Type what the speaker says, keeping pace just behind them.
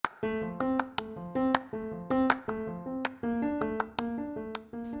Welcome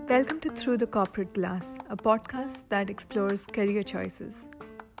to Through the Corporate Glass, a podcast that explores career choices.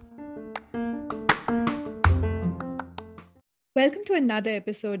 Welcome to another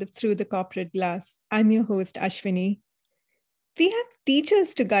episode of Through the Corporate Glass. I'm your host, Ashwini. We have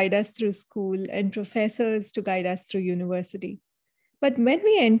teachers to guide us through school and professors to guide us through university. But when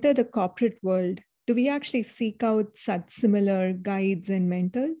we enter the corporate world, do we actually seek out such similar guides and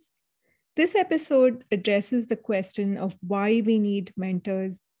mentors? This episode addresses the question of why we need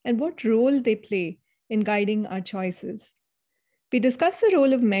mentors and what role they play in guiding our choices. We discuss the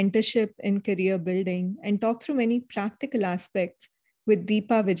role of mentorship in career building and talk through many practical aspects with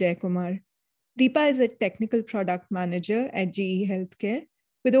Deepa Vijaykumar. Deepa is a technical product manager at GE Healthcare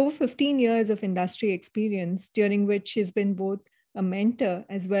with over 15 years of industry experience, during which she's been both a mentor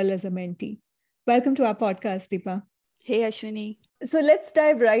as well as a mentee. Welcome to our podcast, Deepa. Hey, Ashwini. So let's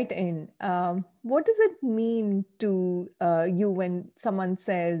dive right in. What does it mean to you when someone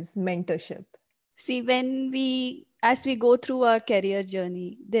says mentorship? See, as we go through our career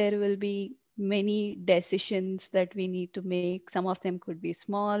journey, there will be many decisions that we need to make. Some of them could be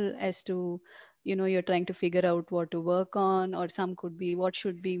small as to, you're trying to figure out what to work on, or some could be what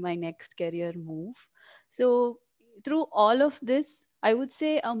should be my next career move. So through all of this, I would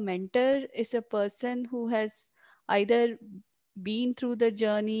say a mentor is a person who has either been through the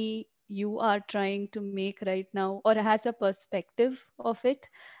journey you are trying to make right now, or has a perspective of it,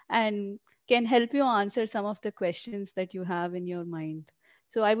 and can help you answer some of the questions that you have in your mind.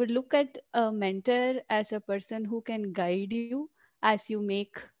 So I would look at a mentor as a person who can guide you as you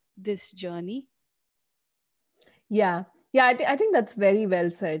make this journey. Yeah, I think that's very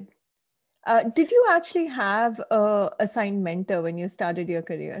well said. Did you actually have a assigned mentor when you started your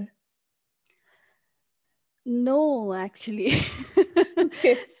career? No, actually.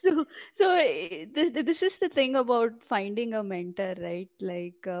 Okay. This is the thing about finding a mentor, right?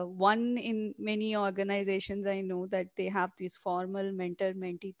 Like one in many organizations, I know that they have these formal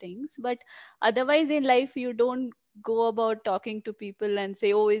mentor-mentee things, but otherwise in life, you don't go about talking to people and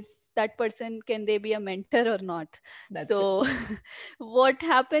say, "Oh, is that person, can they be a mentor or not?" That's right. So, what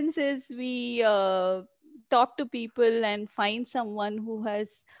happens is we talk to people and find someone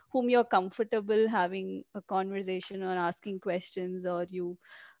whom you're comfortable having a conversation or asking questions, or you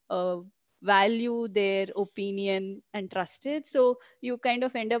uh, value their opinion and trust it. So you kind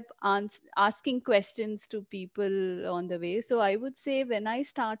of end up asking questions to people on the way. So I would say when I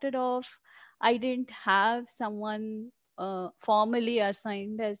started off, I didn't have someone formally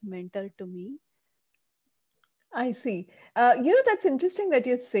assigned as mentor to me. I see. That's interesting that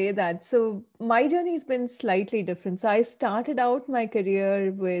you say that. So my journey has been slightly different. So I started out my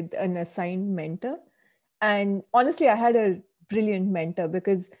career with an assigned mentor. And honestly, I had a brilliant mentor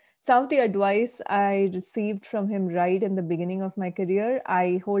because some of the advice I received from him right in the beginning of my career,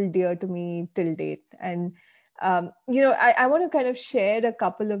 I hold dear to me till date. And, I want to kind of share a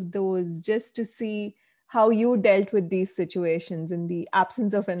couple of those just to see how you dealt with these situations in the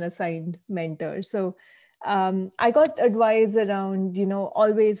absence of an assigned mentor. So I got advice around,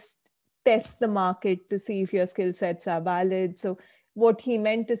 always test the market to see if your skill sets are valid. So what he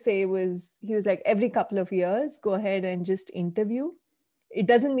meant to say was, he was like, every couple of years, go ahead and just interview. It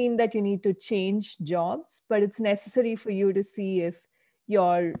doesn't mean that you need to change jobs, but it's necessary for you to see if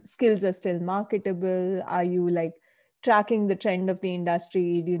your skills are still marketable. Are you like tracking the trend of the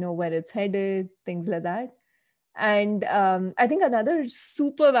industry? Do you know where it's headed? Things like that. And I think another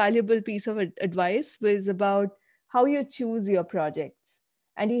super valuable piece of advice was about how you choose your projects.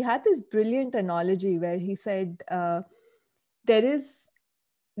 And he had this brilliant analogy where he said, there is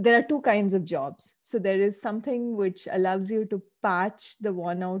there are two kinds of jobs. So there is something which allows you to patch the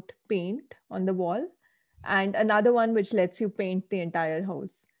worn out paint on the wall, and another one which lets you paint the entire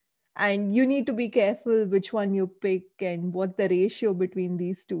house. And you need to be careful which one you pick and what the ratio between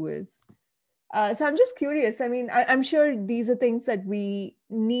these two is. So I'm just curious. I mean, I'm sure these are things that we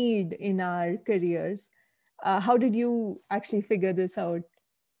need in our careers. How did you actually figure this out?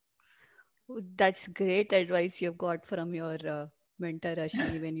 That's great advice you've got from your mentor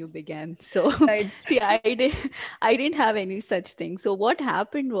Ashwini when you began. So Right. see, I didn't have any such thing. So what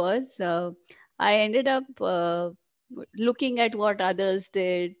happened was I ended up looking at what others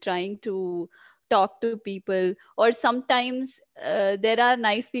did, trying to talk to people, or sometimes there are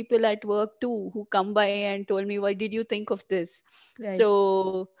nice people at work too who come by and told me, "Why did you think of this?" Right.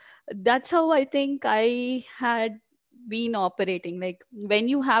 So that's how I think I had been operating. Like when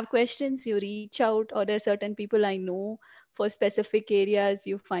you have questions, you reach out, or there are certain people I know for specific areas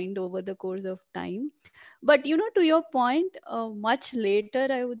you find over the course of time. But to your point, much later,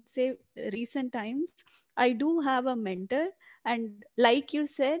 I would say recent times, I do have a mentor, and like you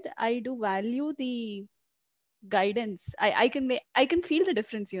said, I do value the guidance. I can feel the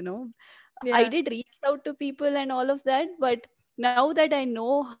difference. I Yeah, did reach out to people and all of that, but now that I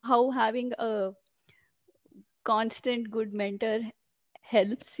know how having a constant good mentor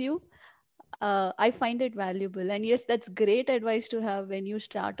helps you, I find it valuable. And yes, that's great advice to have when you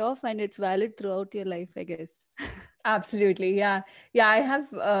start off, and it's valid throughout your life, I guess. absolutely. Yeah. Yeah. I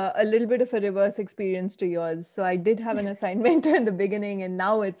have a little bit of a reverse experience to yours. So I did have an assigned mentor in the beginning, and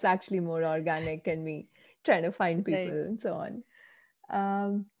now it's actually more organic and me trying to find people Right. and so on.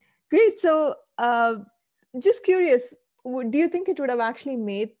 Um, Great. So, just curious, do you think it would have actually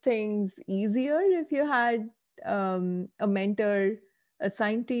made things easier if you had a mentor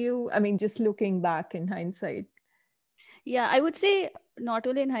assigned to you? I mean, just looking back in hindsight. Yeah, I would say not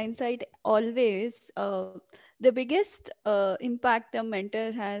only in hindsight, always the biggest impact a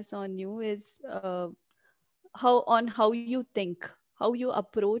mentor has on you is how you think, how you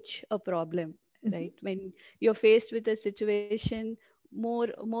approach a problem, Mhm. right? When you're faced with a situation,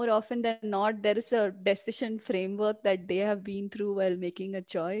 more often than not, there is a decision framework that they have been through while making a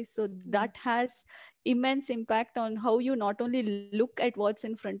choice. So that Right. has immense impact on how you not only look at what's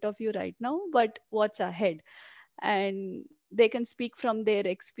in front of you right now, but what's ahead. And they can speak from their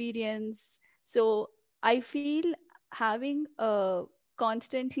experience. So I feel having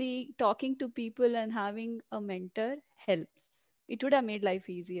constantly talking to people and having a mentor helps. It would have made life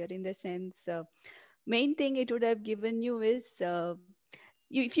easier in the sense, main thing it would have given you is,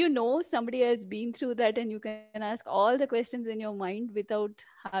 if you know somebody has been through that, and you can ask all the questions in your mind without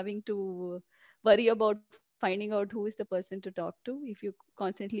having to worry about finding out who is the person to talk to. If you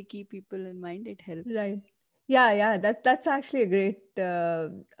constantly keep people in mind, it helps. Right. Yeah, yeah, that's actually a great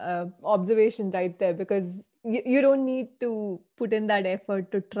observation right there, because you don't need to put in that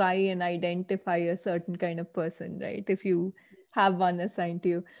effort to try and identify a certain kind of person, right? If you have one assigned to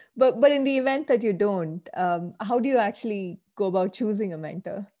you. But in the event that you don't, how do you actually go about choosing a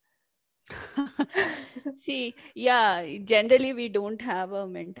mentor? See, yeah, generally we don't have a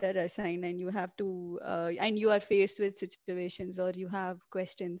mentor assigned, and you have to, and you are faced with situations or you have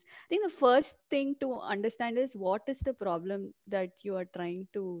questions. I think the first thing to understand is what is the problem that you are trying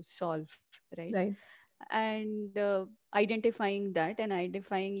to solve, right? Right, And identifying that and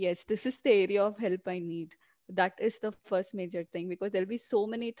identifying, yes, this is the area of help I need. That is the first major thing, because there'll be so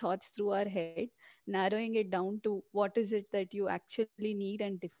many thoughts through our head. Narrowing it down to what is it that you actually need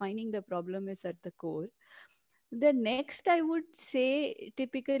and defining the problem is at the core. The next I would say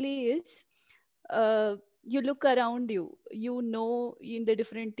typically is, you look around you, in the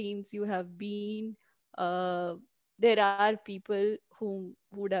different teams you have been, uh, there are people who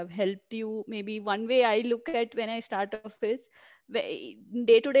would have helped you. Maybe one way I look at when I start off is,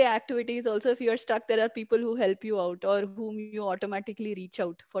 day to day activities also, if you are stuck, there are people who help you out or whom you automatically reach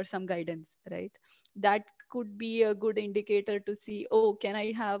out for some guidance, right? That could be a good indicator to see, oh, can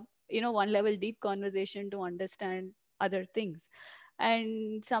I have one level deep conversation to understand other things.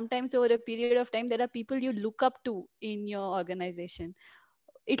 And sometimes over a period of time, there are people you look up to in your organization.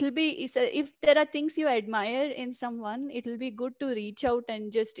 If there are things you admire in someone, it'll be good to reach out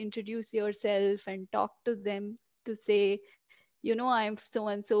and just introduce yourself and talk to them, to say, I'm so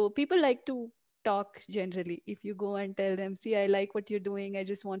and so. People like to talk generally. If you go and tell them, see, I like what you're doing, I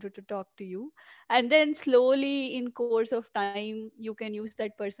just wanted to talk to you, and then slowly in course of time you can use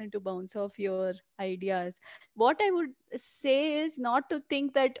that person to bounce off your ideas. What I would say is not to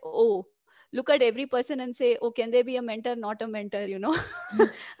think that, oh, look at every person and say, oh, can they be a mentor, not a mentor.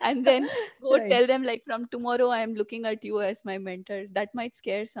 And then go right. tell them, like, from tomorrow I am looking at you as my mentor. That might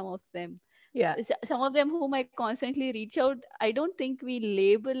scare some of them. Yeah, Some of them whom I constantly reach out, I don't think we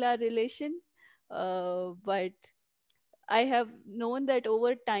label our relation, but I have known that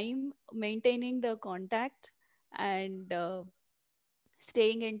over time, maintaining the contact and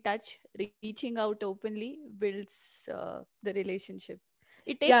staying in touch, reaching out openly builds the relationship.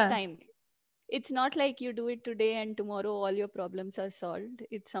 It takes yeah. time. It's not like you do it today and tomorrow all your problems are solved.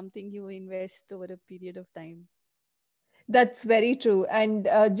 It's something you invest over a period of time. That's very true. And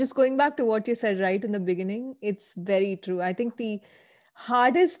just going back to what you said right in the beginning, it's very true. I think the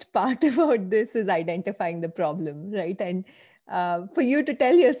hardest part about this is identifying the problem, right? And for you to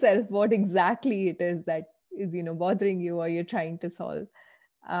tell yourself what exactly it is that is, bothering you or you're trying to solve.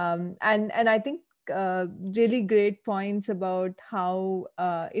 And I think uh, really great points about how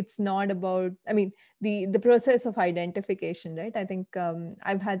it's not about, I mean, the process of identification, right? I think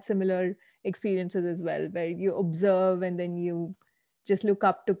I've had similar experiences as well, where you observe and then you just look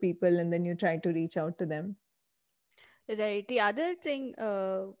up to people and then you try to reach out to them. Right. The other thing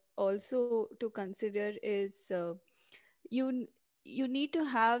also to consider is you n- you need to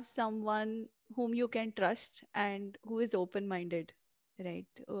have someone whom you can trust and who is open minded, right?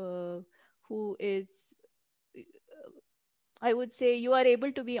 Who is, I would say, you are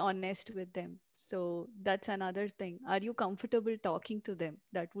able to be honest with them. So that's another thing. Are you comfortable talking to them?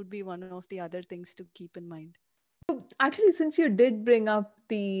 That would be one of the other things to keep in mind. Actually, since you did bring up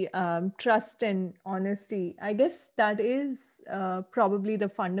the trust and honesty, I guess that is probably the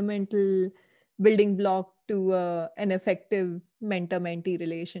fundamental building block to an effective mentor mentee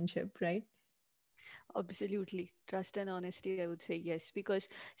relationship, right? Absolutely. Trust and honesty, I would say yes. Because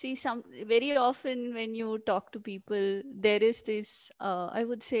see, some very often when you talk to people, there is this I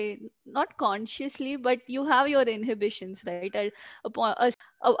would say not consciously, but you have your inhibitions, right?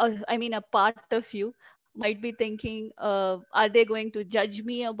 I mean, a part of you might be thinking, are they going to judge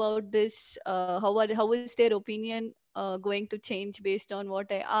me about this? How is their opinion going to change based on what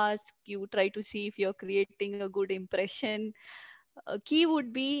I ask? You try to see if you're creating a good impression. A key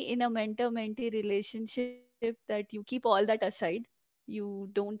would be in a mentor mentee relationship that you keep all that aside. You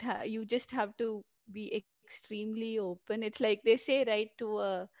just have to be extremely open. It's like they say, right, to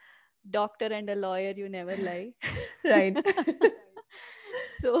a doctor and a lawyer, you never lie. Right.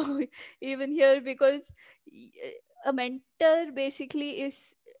 So even here, because a mentor basically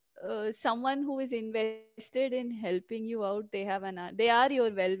is someone who is invested in helping you out. They are your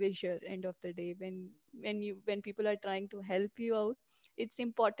well wisher end of the day. When people are trying to help you out, it's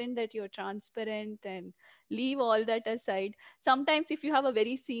important that you're transparent and leave all that aside. Sometimes if you have a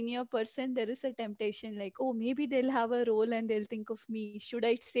very senior person, there is a temptation like, oh, maybe they'll have a role and they'll think of me. Should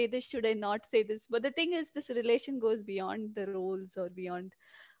I say this? Should I not say this? But the thing is, this relation goes beyond the roles or beyond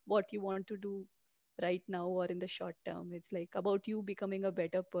what you want to do right now or in the short term. It's like about you becoming a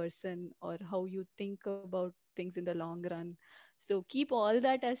better person or how you think about things in the long run. So keep all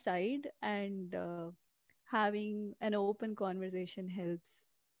that aside, and having an open conversation helps.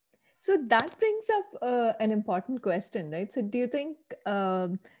 So that brings up an important question, right? So, do you think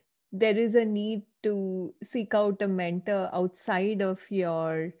there is a need to seek out a mentor outside of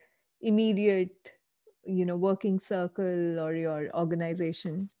your immediate, working circle or your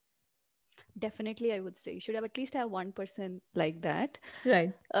organization? Definitely, I would say you should have at least have one person like that.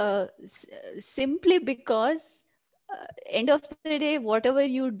 Right. Simply because end of the day, whatever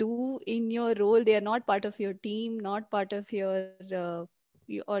you do in your role, they are not part of your team, not part of your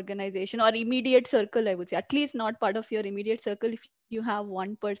organization or immediate circle. I would say at least not part of your immediate circle. If you have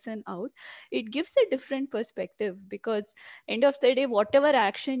one person out, it gives a different perspective, because end of the day, whatever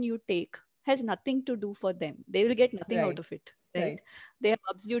action you take has nothing to do for them. They will get nothing out Right. of it, right? Right. They have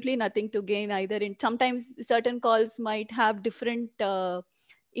absolutely nothing to gain either. In sometimes certain calls might have different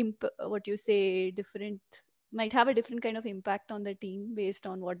what you say different might have a different kind of impact on the team based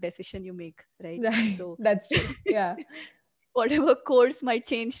on what decision you make, right? Right. So That's true. Yeah. whatever course might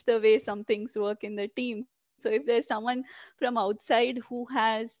change the way some things work in the team. So if there's someone from outside who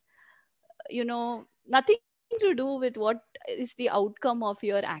has, nothing to do with what is the outcome of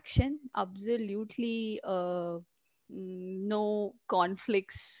your action, absolutely no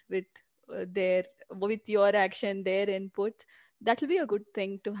conflicts with your action, their input, that will be a good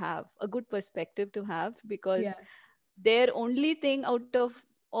thing to have, a good perspective to have, Yeah. because their only thing out of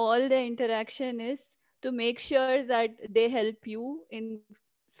all the interaction is to make sure that they help you in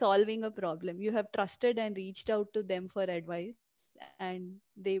solving a problem. You have trusted and reached out to them for advice, and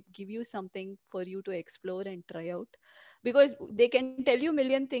they give you something for you to explore and try out, because they can tell you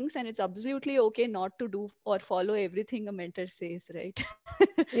million things and it's absolutely okay not to do or follow everything a mentor says, right?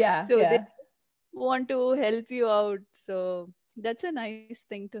 Yeah. So they Yeah. want to help you out. So that's a nice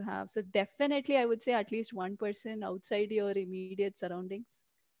thing to have. So definitely, I would say at least one person outside your immediate surroundings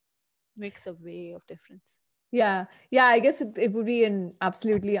makes a way of difference. Yeah. Yeah. I guess it would be an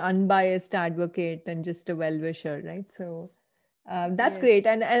absolutely unbiased advocate and just a well wisher, right? So, that's Yes. great.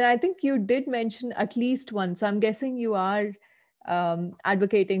 And I think you did mention at least one. So I'm guessing you are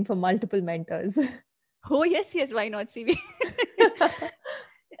advocating for multiple mentors. Oh, yes, yes. Why not? See,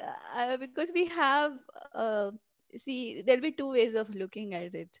 because we have, see, there'll be two ways of looking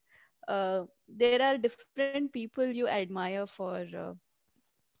at it. There are different people you admire for,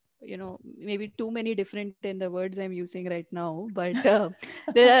 maybe too many different in the words I'm using right now, but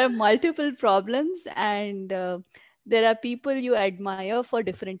there are multiple problems, and there are people you admire for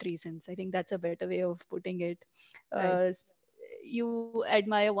different reasons. I think that's a better way of putting it. Right. You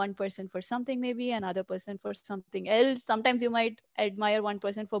admire one person for something, maybe another person for something else. Sometimes you might admire one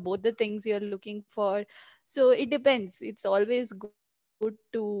person for both the things you're looking for. So it depends. It's always good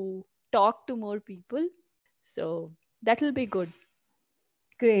to talk to more people. So that'll be good.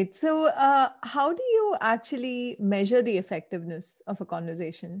 Great. So, how do you actually measure the effectiveness of a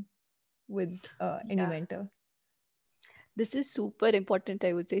conversation with any Yeah. mentor? This is super important,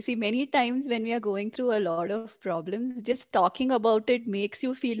 I would say. See, many times when we are going through a lot of problems, just talking about it makes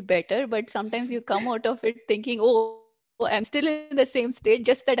you feel better. But sometimes you come out of it thinking, oh, I'm still in the same state,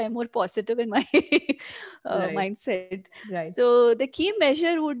 just that I'm more positive in my Right. mindset. Right. So the key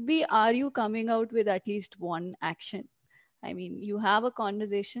measure would be, are you coming out with at least one action? I mean, you have a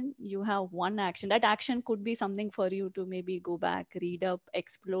conversation, you have one action. That action could be something for you to maybe go back, read up,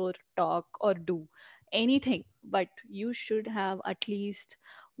 explore, talk, or do anything. But you should have at least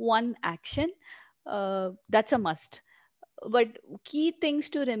one action. That's a must. But key things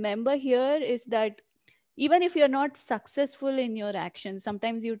to remember here is that even if you're not successful in your action,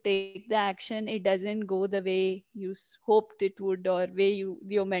 sometimes you take the action, it doesn't go the way you hoped it would, or way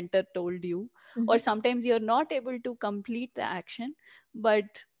your mentor told you, or Mhm. sometimes you're not able to complete the action.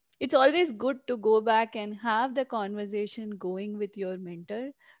 But it's always good to go back and have the conversation going with your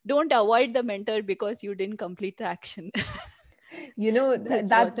mentor. Don't avoid the mentor because you didn't complete the action.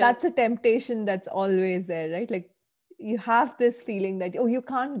 That's what I. That's a temptation that's always there, right? Like you have this feeling that, oh, you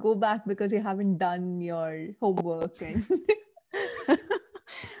can't go back because you haven't done your homework and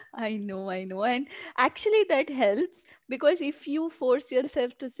I know. And actually, that helps because if you force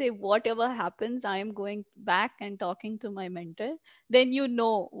yourself to say, whatever happens, I am going back and talking to my mentor, then you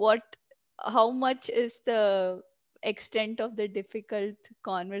know how much is the extent of the difficult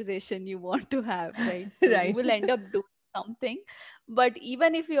conversation you want to have, right? So you right. will end up doing something. But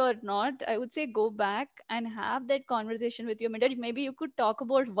even if you're not, I would say go back and have that conversation with your mentor. Maybe you could talk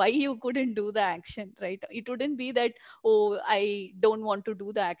about why you couldn't do the action, right? It wouldn't be that, oh, I don't want to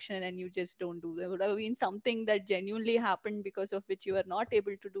do the action and you just don't do that. It would have been something that genuinely happened because of which you are not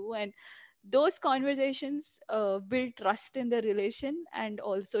able to do. And those conversations build trust in the relation and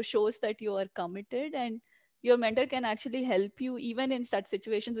also shows that you are committed, and your mentor can actually help you even in such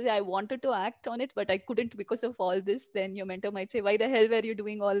situations where I wanted to act on it but I couldn't because of all this. Then your mentor might say, why the hell were you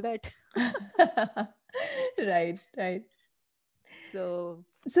doing all that? right, right. So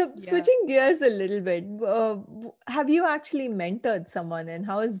So, yeah. switching gears a little bit, have you actually mentored someone and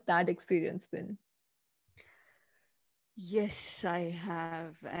how has that experience been? Yes, I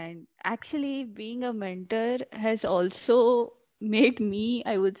have. And actually, being a mentor has also made me,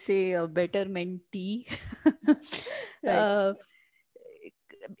 I would say, a better mentee. Right, uh,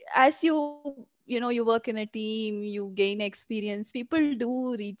 as you work in a team, you gain experience, people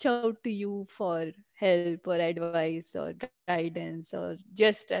do reach out to you for help or advice or guidance or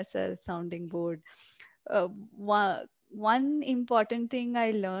just as a sounding board. One important thing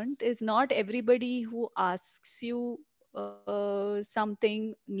I learned is not everybody who asks you something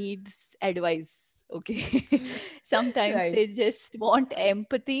needs advice. Okay. Sometimes they right, just want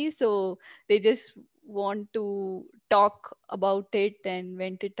empathy, so they just want to talk about it and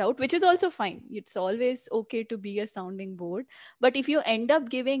vent it out, which is also fine. It's always okay to be a sounding board. But if you end up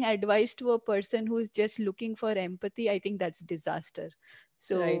giving advice to a person who's just looking for empathy, I think that's disaster. right.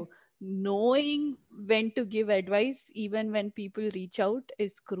 So knowing when to give advice even when people reach out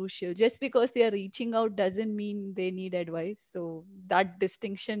is crucial. Just because they are reaching out doesn't mean they need advice, so that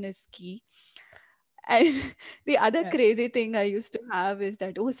distinction is key. And the other Yeah, crazy thing I used to have is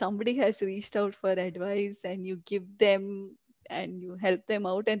that, oh, somebody has reached out for advice and you give them and you help them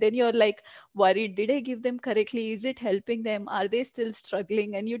out. And then you're like worried, did I give them correctly? Is it helping them? Are they still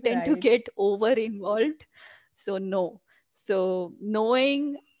struggling? And you tend to right. get over involved. So, no. So,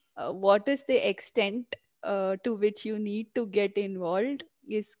 knowing what is the extent to which you need to get involved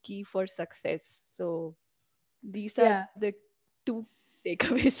is key for success. So, these are Yeah. the two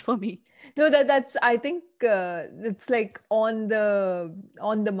takeaways for me. No, that's I think it's like on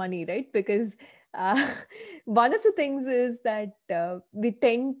the money, right? Because uh, one of the things is that we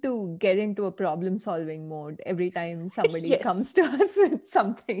tend to get into a problem solving mode every time somebody Yes. comes to us with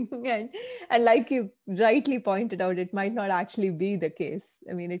something, and like you rightly pointed out, it might not actually be the case.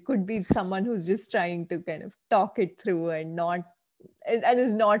 I mean, it could be someone who's just trying to kind of talk it through and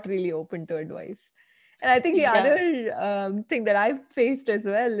is not really open to advice. And I think the Yeah. other thing that I've faced as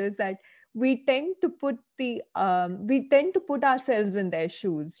well is that we tend to put ourselves in their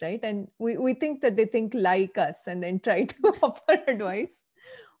shoes, right? And we think that they think like us and then try to offer advice,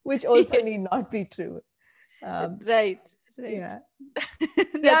 which also Yes. need not be true. Um, Right, right. yeah. Yeah,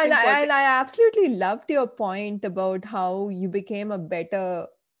 That's important. and I absolutely loved your point about how you became a better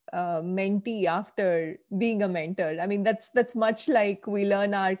mentee after being a mentor. I mean, that's much like we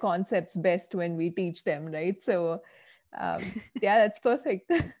learn our concepts best when we teach them, right? So, yeah, that's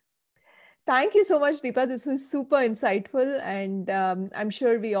perfect. Thank you so much, Deepa. This was super insightful. And I'm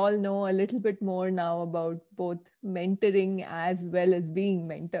sure we all know a little bit more now about both mentoring as well as being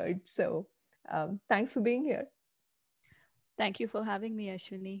mentored. So thanks for being here. Thank you for having me,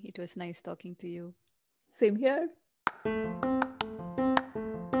 Ashwini. It was nice talking to you. Same here.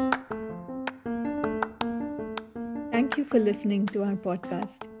 Thank you for listening to our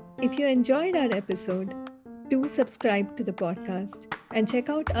podcast. If you enjoyed our episode, do subscribe to the podcast and check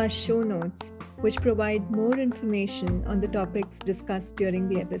out our show notes, which provide more information on the topics discussed during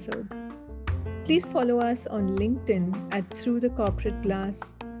the episode. Please follow us on LinkedIn at Through the Corporate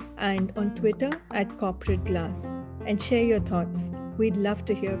Glass and on Twitter at Corporate Glass and share your thoughts. We'd love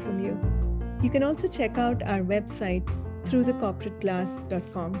to hear from you. You can also check out our website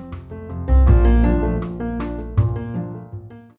throughthecorporateglass.com.